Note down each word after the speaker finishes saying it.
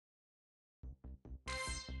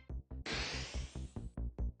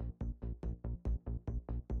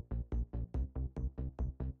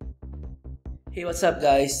Hey, what's up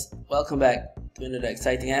guys? Welcome back to another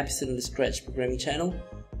exciting episode on the Scratch Programming channel.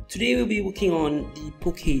 Today we'll be working on the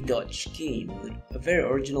PokeDodge Game, a very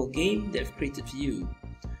original game that I've created for you.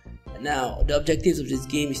 Now, the objectives of this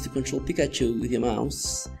game is to control Pikachu with your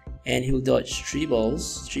mouse, and he will dodge three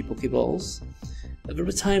Pokeballs. A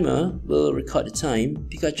verbal timer will record the time.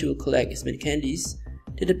 Pikachu will collect as many candies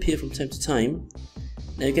that appear from time to time.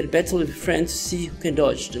 Now you get a battle with your friends to see who can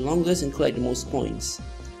dodge the longest and collect the most points.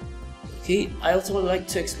 Okay, I also would like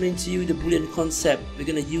to explain to you the Boolean concept we're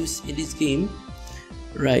going to use in this game.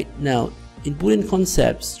 Right, now in Boolean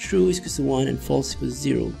concepts, true is equal to 1 and false equals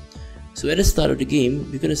 0. So at the start of the game,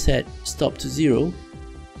 we're going to set stop to 0.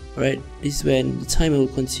 Alright, this is when the timer will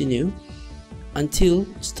continue until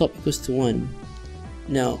stop equals to 1.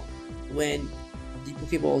 Now, when the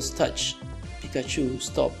Pokeballs touch Pikachu,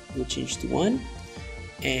 stop will change to 1.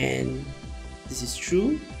 And this is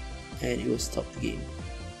true, and it will stop the game.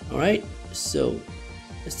 Alright, so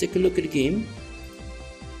let's take a look at the game.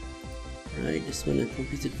 Alright, this one a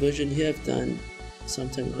completed version here I've done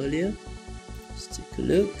sometime earlier. Let's take a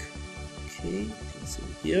look. Okay, it's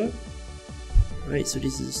over here. Alright, so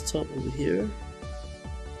this is the stop over here.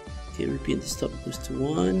 Okay, repeat the stop equals to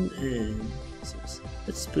 1, and so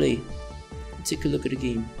let's play and take a look at the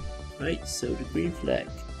game. Right, so the green flag,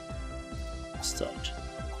 start.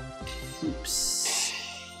 Oops,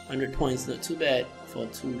 100 points, not too bad for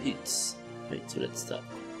 2 hits. Right, so let's start.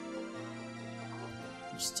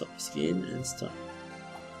 Stop this again and start.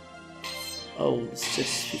 Oh, it's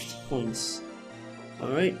just 50 points.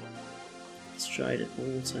 Alright, let's try that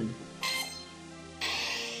one more time.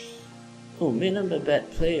 Oh man, I'm a bad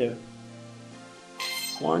player.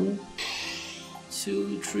 1,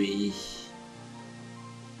 2, 3.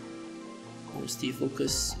 Oh, stay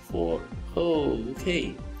focused. 4. Oh,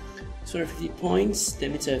 okay. 250 points. That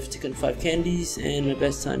means I've taken 5 candies and my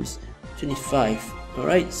best time is 25.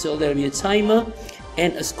 Alright, so there'll be a timer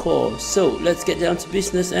and a score. So let's get down to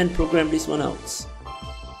business and program this one out.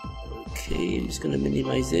 Okay, I'm just gonna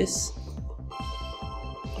minimize this.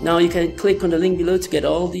 Now you can click on the link below to get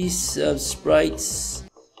all these sprites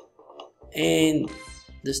and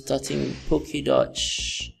the starting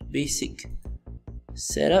PokeDodge basic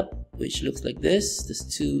setup, which looks like this.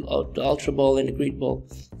 There's the Ultra Ball and the Great Ball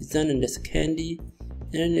is done, and there's a candy,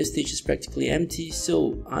 and the stage is practically empty.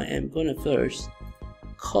 So I am gonna first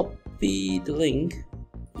copy the link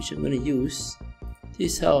which I'm gonna use.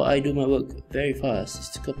 This is how I do my work very fast, is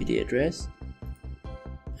to copy the address,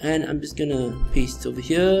 and I'm just gonna paste over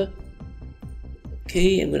here.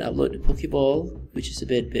 Okay, I'm gonna upload the Pokeball, which is a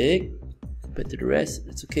bit big compared to the rest.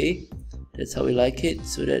 That's okay, that's how we like it,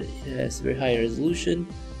 so that it has very high resolution.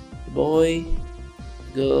 The boy,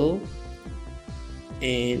 girl,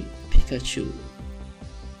 and Pikachu.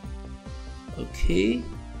 Okay,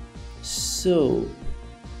 so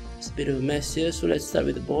it's a bit of a mess here, so let's start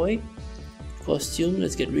with the boy. Costume,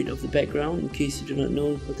 let's get rid of the background in case you do not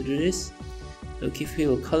know how to do this. Okay,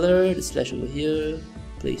 fill color, the slash over here,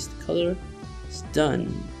 place the color. It's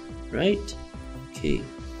done, right? Okay,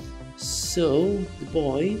 so the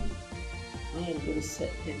boy, I'm gonna set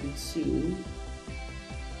him to,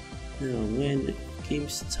 now when the game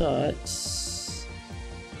starts,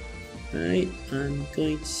 right, I'm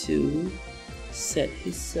going to set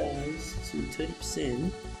his size to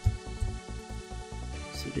 30%.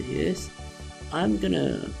 So there he is. I'm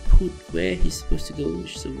gonna put where he's supposed to go,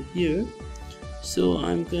 which is over here. So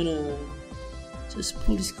I'm gonna just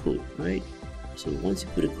pull this code, right? So once you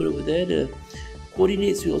put a code over there, the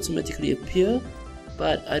coordinates will automatically appear,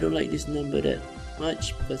 but I don't like this number that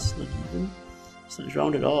much because it's not even, it's not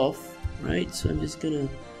rounded off, right? So I'm just gonna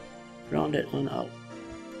round that on out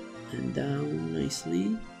and down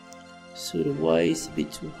nicely. So the Y is a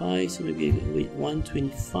bit too high, so maybe I can wait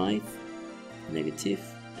 125 negative.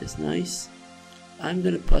 That's nice. I'm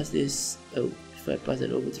gonna pass this, oh, if I pass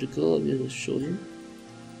that over to the girl, I'm gonna show him,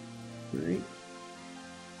 right?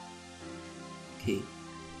 Okay,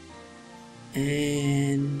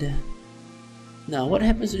 and now what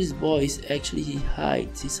happens to this boy is actually he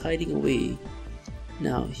hides, he's hiding away.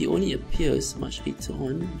 Now he only appears much later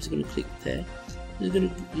on. I'm just gonna click there. I'm just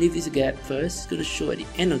gonna leave this gap first. It's gonna show at the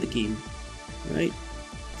end of the game, right?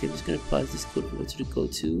 Okay, I'm just gonna pass this code over to the girl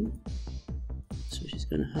too. So she's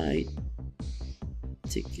gonna hide.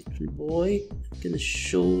 Take it from the boy. I'm gonna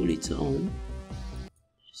show later on.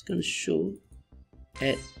 She's gonna show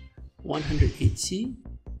at 180.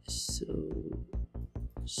 So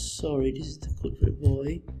sorry, this is the code for the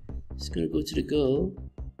boy. It's gonna go to the girl.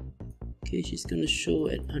 Okay, she's gonna show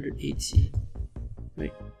at 180.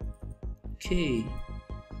 Right. Okay.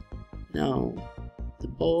 Now the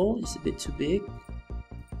ball is a bit too big.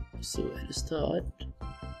 So at the start,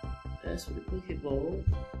 as for the Pokeball,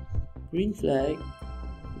 green flag.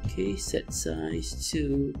 Okay, set size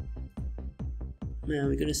to, now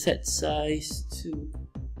we're gonna set size to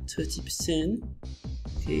 30%.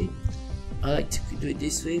 Okay, I like to do it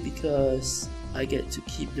this way because I get to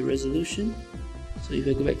keep the resolution. So if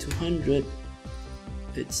I go back to 100,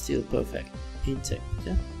 it's still perfect, intact.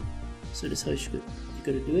 Yeah, so that's how you're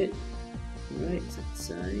gonna do it. Alright, set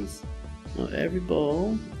size. Now every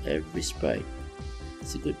ball, every sprite,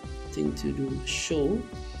 it's a good thing to do. Show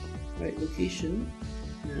right location.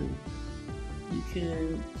 Now you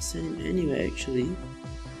can send him anywhere actually,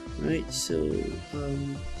 right? So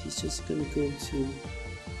he's just gonna go to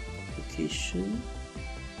location,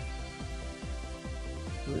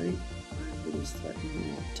 right? I'm gonna start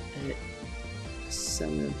him out at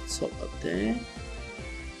somewhere on the top up there.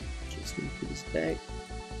 Just gonna put this back.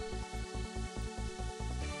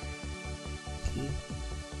 Okay,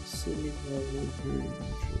 so level 100.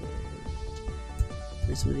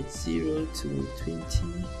 This one is 0 to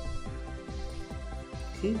 20.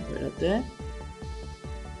 Okay, right up there.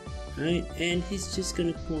 Right, and he's just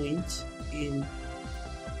gonna point in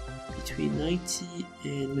between 90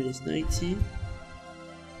 and minus 90.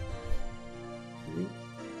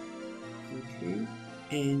 Okay,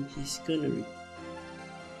 and he's gonna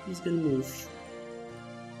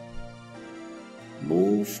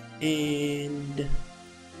move, and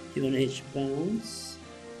you're gonna edge bounce,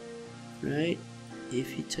 right?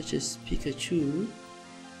 If he touches Pikachu,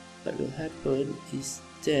 what will happen is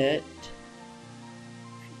that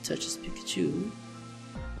if he touches Pikachu,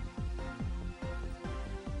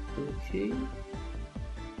 okay,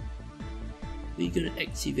 we're gonna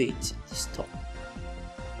activate this top.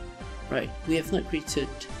 Right, we have not created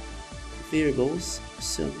variables,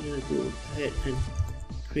 so I'm gonna go ahead and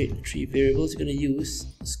create 3 variables. We're gonna use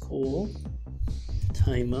score,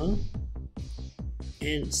 timer,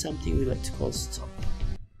 and something we like to call stop.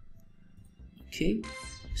 Okay,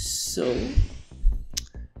 so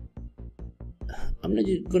I'm not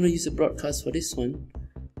gonna use a broadcast for this one.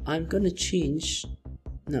 I'm gonna change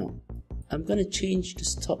the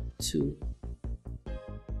stop to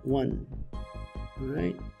 1.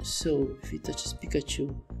 Alright, so if he touches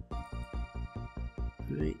Pikachu,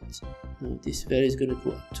 right, now this value is gonna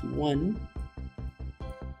go up to 1.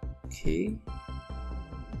 Okay,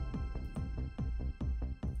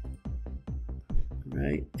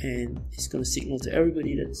 right, and it's gonna signal to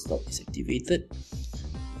everybody that stop is activated.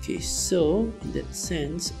 Okay, so in that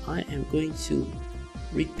sense, I am going to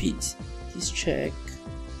repeat this check.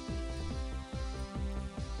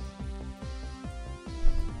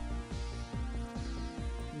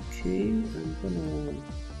 Okay, I'm gonna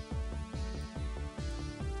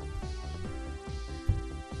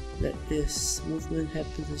let this movement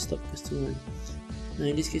happen to stop equals to 1. Now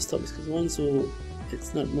in this case stop is equals to 1, so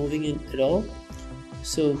it's not moving in at all.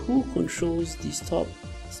 So who controls the stop?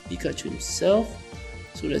 It's Pikachu himself.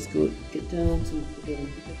 So let's go get down to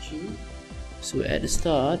Pikachu. So at the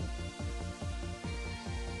start,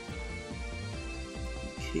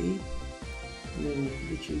 okay, now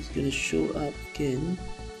Pikachu is gonna show up again.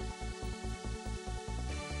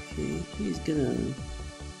 Okay, he's gonna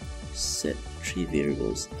set 3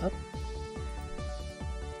 variables up.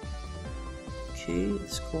 Okay,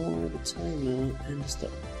 let's call the timer and the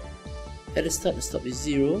stop. At the start, the stop is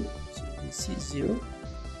 0, so you can see 0,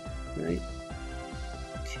 right?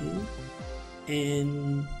 Okay,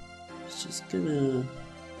 and it's just gonna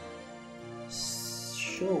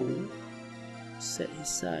set his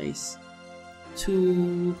size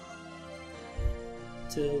to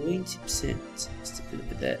 20%. Let's take a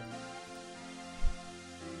look at that.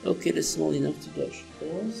 Okay, that's small enough to dodge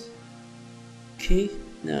balls. Okay,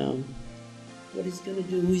 now what he's gonna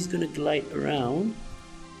do, he's gonna glide around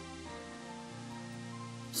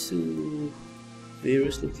to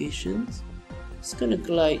various locations. It's gonna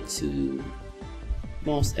glide to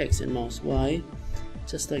mouse X and mouse Y,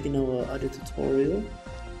 just like in our other tutorial.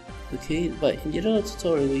 Okay, but in the other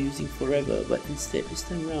tutorial we're using forever, but instead this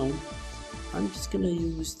time around I'm just gonna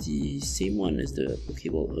use the same one as the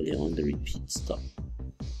Pokeball earlier on, the repeat stop.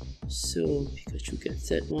 So Pikachu gets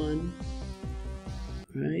that one,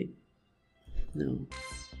 right? No,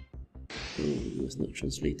 it was not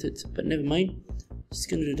translated, but never mind. Just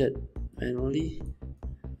gonna do that manually,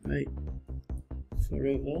 right?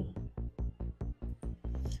 Forever.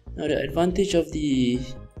 Now the advantage of the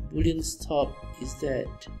Boolean stop is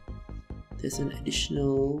that there's an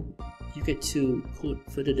additional, you get to code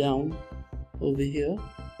further down over here,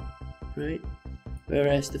 right?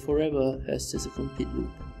 Whereas the forever has just a complete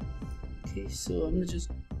loop. Okay, so I'm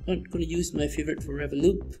not gonna use my favorite forever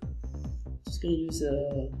loop. Just gonna use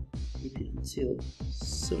a repeat until.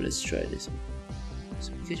 So let's try this one.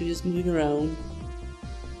 So Pikachu is moving around.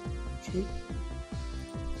 Okay.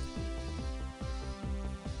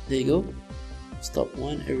 There you go. Stop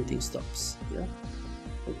 1, everything stops. Yeah.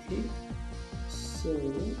 Okay. So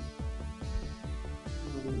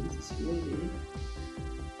this is ready.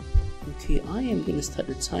 Okay, I am gonna start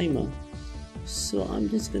the timer. So I'm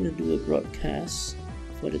just gonna do a broadcast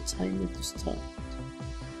for the timer to start.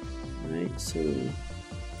 Right, so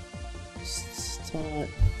start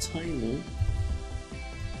timer.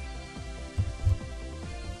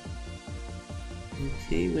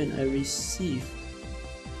 Okay, when I receive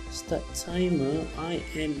start timer, I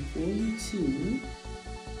am going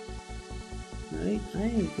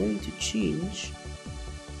to change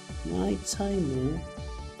my timer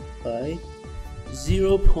by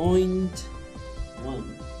 0.1.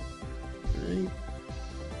 right?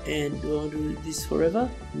 And do I want to do this forever?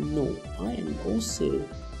 No, I am also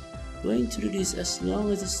going to do this as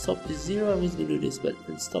long as the stop is 0. I was going to do this, but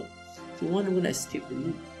when stop to 1, I'm going to escape the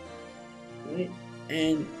loop, right?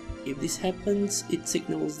 And if this happens, it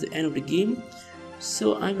signals the end of the game.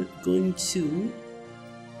 So I'm going to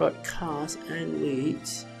broadcast and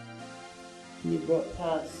wait. Let me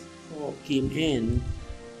broadcast for game end.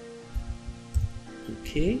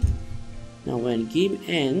 Okay, now when game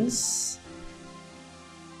ends,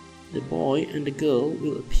 the boy and the girl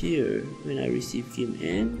will appear. When I receive game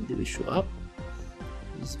end, they will show up.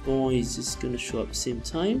 This boy is just gonna show up at the same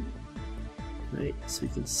time, right? So you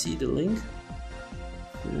can see the link.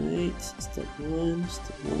 Right, stop 1,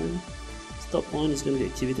 stop 1. Stop 1 is gonna be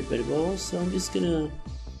activated by the ball. So I'm just gonna.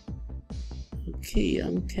 Okay,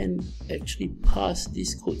 I can actually pass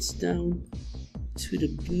these codes down to the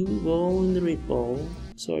blue ball and the red ball.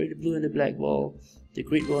 Sorry, the blue and the black ball, the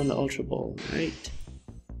great ball and the ultra ball, right?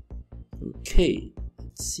 Okay,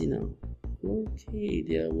 let's see now. Okay,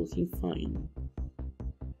 they are working fine.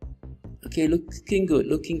 Okay, looking good,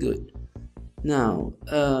 looking good. Now,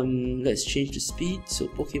 let's change the speed. So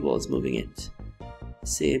Pokeball is moving it,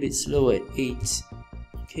 say a bit slower at 8.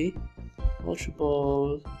 Okay, ultra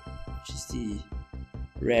ball, which is the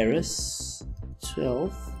rarest,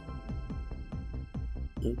 12.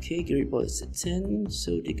 Okay, great ball is at 10,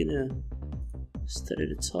 so they're gonna start at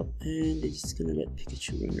the top and they're just gonna let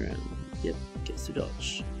Pikachu run around. Yep, gets to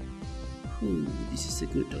dodge. Ooh, this is a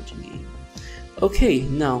good dodging game. Okay,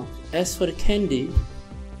 now as for the candy,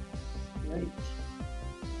 right?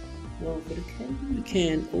 Now for the candy, you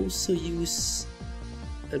can also use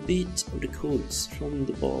a bit of the codes from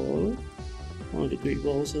the ball, or the great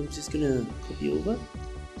ball. So I'm just gonna copy over.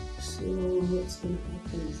 So what's gonna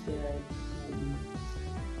happen is that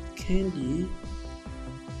candy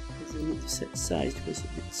has a need to set size because it's a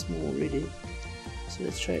bit small already. So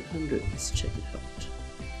let's try it 100. Let's check it out.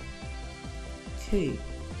 Okay,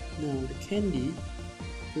 now the candy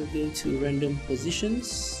will go to random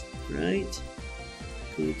positions, right?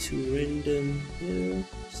 Go to random here,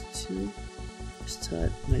 -2,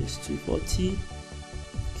 start -240.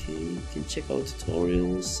 Okay, you can check out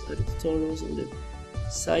tutorials, other tutorials on the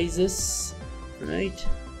sizes, right?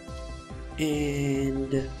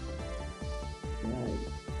 And right,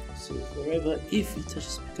 so forever, if he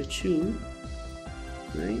touches Pikachu,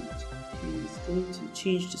 right, he's going to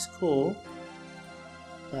change the score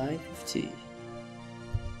by 50.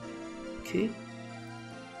 Okay,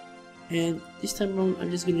 and this time around I'm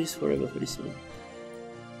just going to use forever for this one,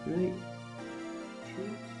 right? Okay.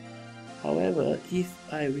 However, if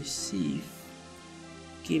I receive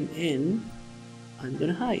game end, I'm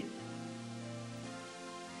gonna hide,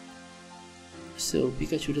 so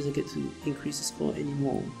Pikachu doesn't get to increase the score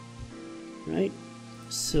anymore, right?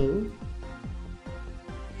 So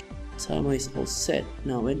timer is all set.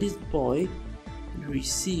 Now when this boy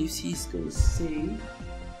receives, he's gonna say,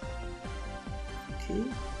 okay,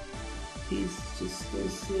 he's just gonna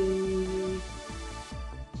say,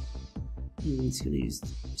 he's gonna use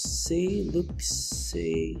say, look,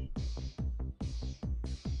 say,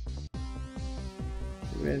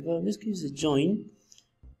 whatever. I'm just gonna use the join.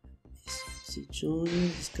 Say join,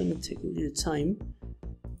 it's gonna take a little time.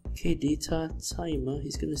 Okay, data timer,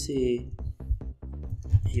 he's gonna say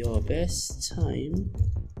your best time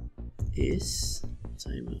is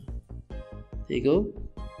timer. There you go.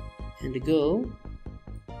 And the girl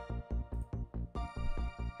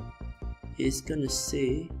is gonna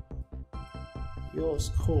say your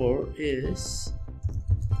score is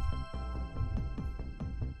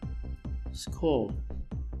score.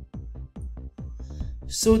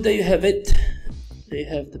 So there you have it. There you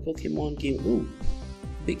have the Pokemon game. Ooh,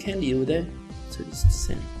 big candy over there. So this is the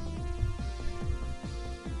same.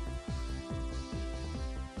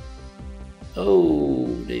 Oh,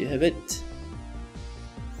 there you have it.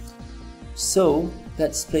 So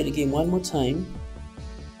let's play the game one more time.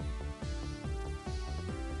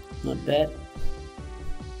 Not bad.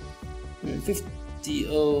 150.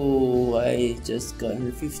 Oh, I just got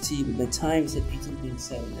 150, but my time is at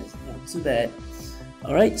 18.7. That's not too bad.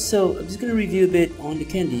 Alright, so I'm just going to review a bit on the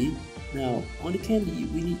candy. Now, on the candy,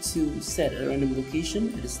 we need to set a random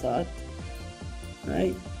location at the start.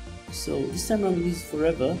 Right? So this time I'm going to use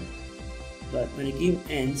forever, but when the game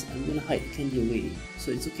ends, I'm going to hide the candy away.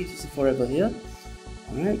 So it's okay to use forever here.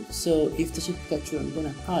 Alright, so if touching Pikachu, I'm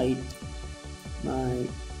going to hide my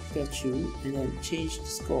Pikachu and then change the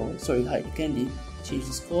score. Sorry, hide the candy, change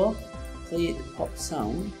the score, play the pop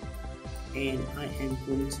sound, and I am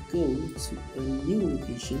going to go to a new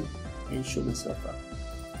location and show myself up.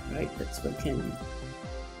 Right, that's my candy.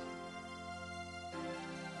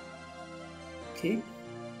 Okay,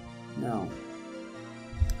 now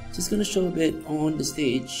just gonna show a bit on the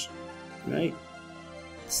stage. Right,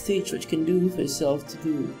 stage, what you can do for yourself to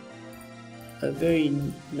do a very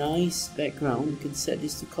nice background. You can set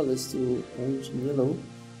these two colors to orange and yellow.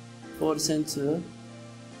 For the center,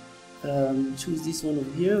 choose this one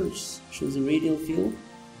over here, which shows a radial fill.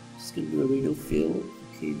 Just gonna do a radial fill.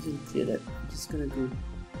 Okay, just gonna clear that. I'm just gonna do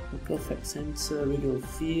a perfect center radial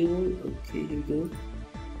fill. Okay, here we go.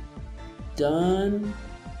 Done.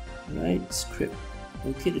 Right, script.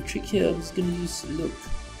 Okay, the trick here, I'm just gonna use look.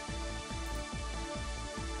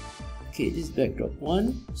 Okay, this is backdrop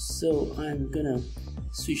 1, so I'm gonna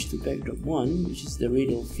switch to backdrop 1, which is the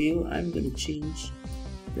radial fill. I'm gonna change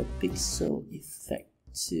the pixel effect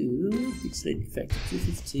to pixelate effect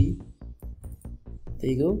 250. There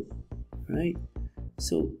you go. Right,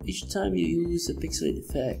 so each time you use a pixelate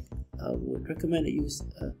effect, I would recommend you use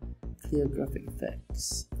a clear graphic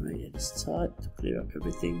effects right at the start to clear up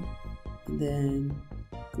everything, and then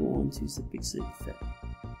go on to use the pixelate effect.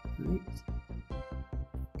 Right,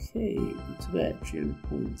 okay, not too bad, 300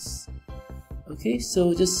 points. Okay, so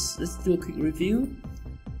let's do a quick review.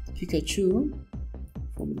 Pikachu,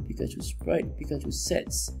 from the Pikachu sprite, Pikachu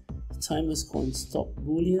sets, the timer's called stop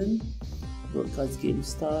Boolean, broadcast game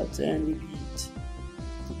start, and repeat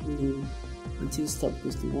the Boolean until stop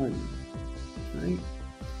goes to 1. Right,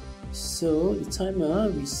 so the timer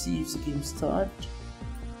receives the game start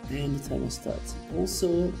and the timer starts.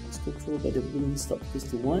 Also, it's controlled by the Boolean stop goes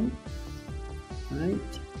to 1.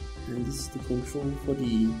 Right, and this is the control for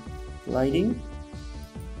the gliding.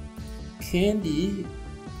 Candy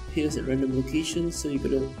appears at random locations, so you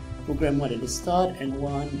gotta program one at the start and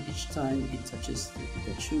one each time it touches the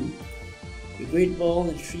Pikachu. The Great Ball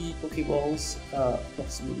and 3 Pokeballs are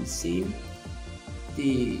approximately the same.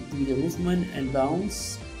 They do the movement and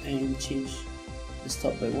bounce and change the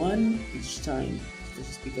stop by 1 each time it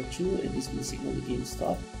touches Pikachu, and this will signal the game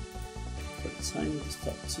stop. For the time to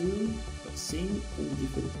stop 2, but same, only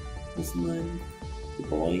different movement. The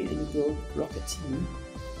boy and the girl rocket team.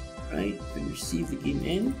 Right, when you receive the game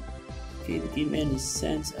end, okay, the game end is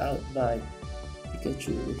sent out by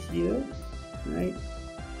Pikachu over here. Right,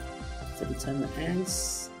 after the timer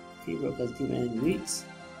ends, okay, broadcast game end waits.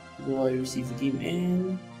 The boy receives the game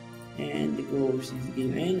end, and the girl receives the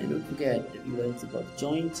game end. And don't forget that we learned about the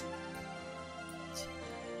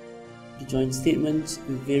joint statement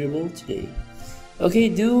with variable today. Okay,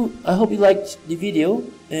 I hope you liked the video,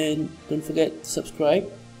 and don't forget to subscribe,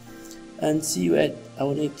 and see you at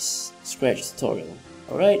our next Scratch tutorial.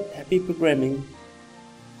 Alright, happy programming.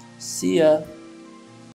 See ya.